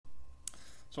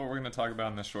So what we're going to talk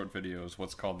about in this short video is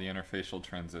what's called the interfacial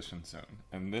transition zone.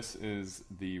 And this is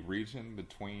the region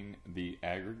between the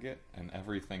aggregate and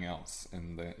everything else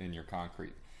in your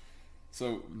concrete.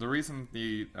 So the reason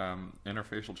the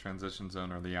interfacial transition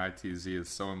zone, or the ITZ, is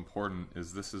so important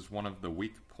is this is one of the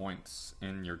weak points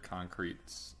in your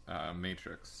concrete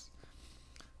matrix.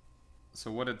 So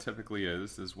what it typically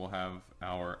is we'll have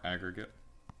our aggregate,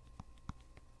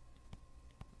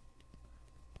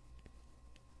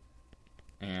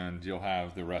 and you'll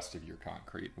have the rest of your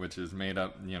concrete, which is made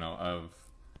up, of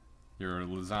your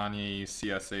lasagna,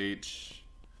 CSH,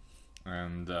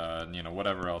 and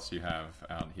whatever else you have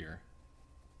out here.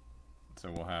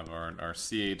 So we'll have our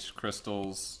CH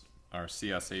crystals, our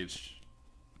CSH,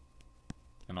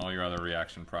 and all your other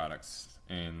reaction products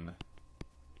in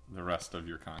the rest of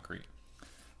your concrete.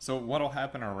 So what'll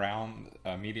happen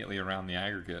immediately around the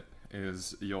aggregate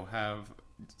is you'll have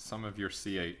some of your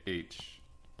CH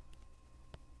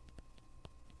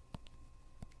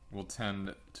will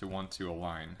tend to want to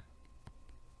align.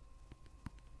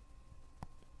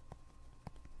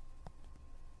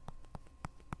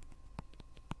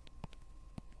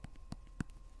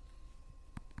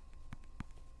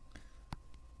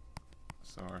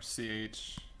 So our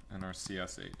CH and our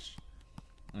CSH.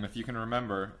 And if you can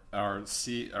remember, our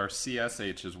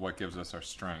CSH is what gives us our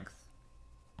strength.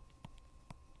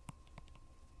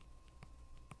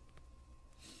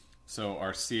 So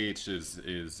our CH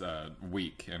is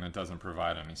weak, and it doesn't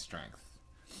provide any strength.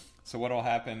 So what will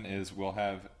happen is we'll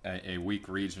have a weak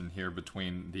region here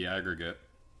between the aggregate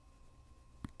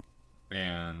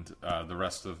and the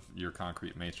rest of your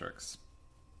concrete matrix.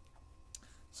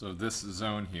 So this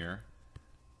zone here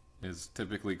is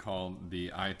typically called the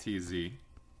ITZ,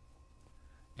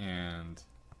 and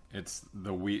it's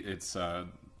a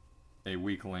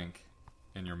weak link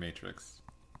in your matrix.